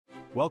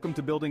Welcome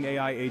to Building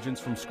AI Agents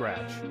from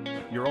Scratch,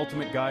 your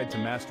ultimate guide to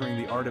mastering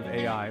the art of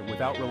AI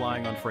without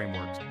relying on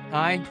frameworks.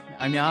 Hi,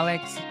 I'm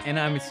Alex, and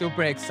I'm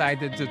super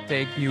excited to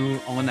take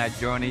you on a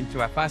journey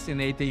to a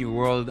fascinating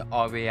world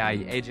of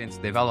AI agents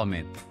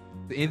development.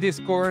 In this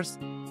course,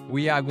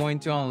 we are going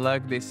to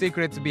unlock the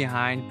secrets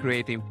behind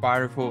creating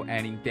powerful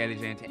and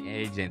intelligent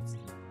agents.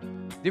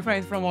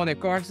 Different from other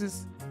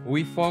courses,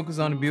 we focus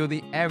on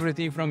building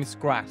everything from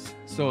scratch,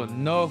 so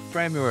no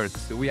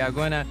frameworks. We are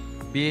gonna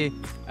be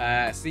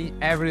seeing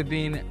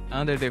everything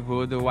under the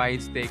hood, what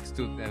it takes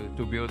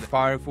to build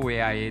powerful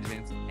AI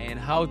agents and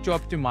how to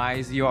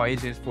optimize your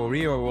agents for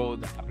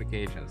real-world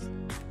applications.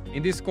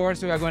 In this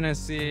course, we are going to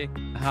see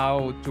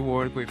how to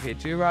work with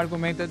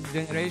Retrieval-Augmented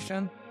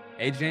Generation,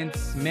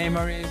 agents,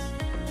 memories,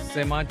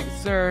 semantic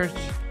search.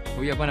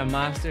 We are going to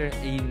master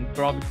in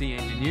prompt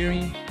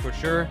engineering for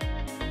sure.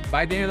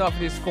 By the end of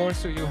this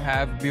course, you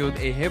have built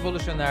a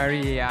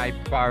revolutionary AI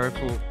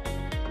powerful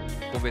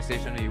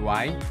conversational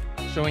UI,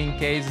 showing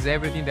cases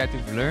everything that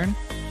you've learned.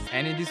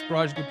 And in this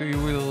project, we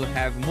will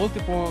have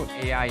multiple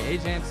AI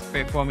agents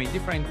performing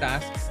different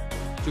tasks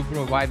to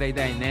provide a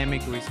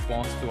dynamic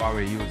response to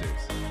our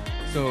users.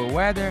 So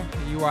whether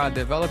you are a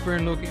developer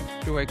looking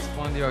to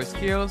expand your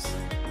skills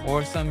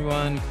or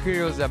someone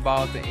curious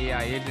about the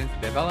AI agent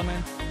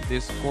development,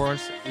 this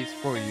course is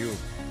for you.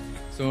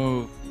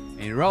 So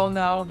enroll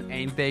now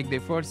and take the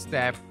first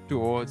step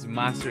towards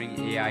mastering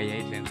AI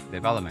agent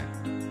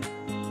development.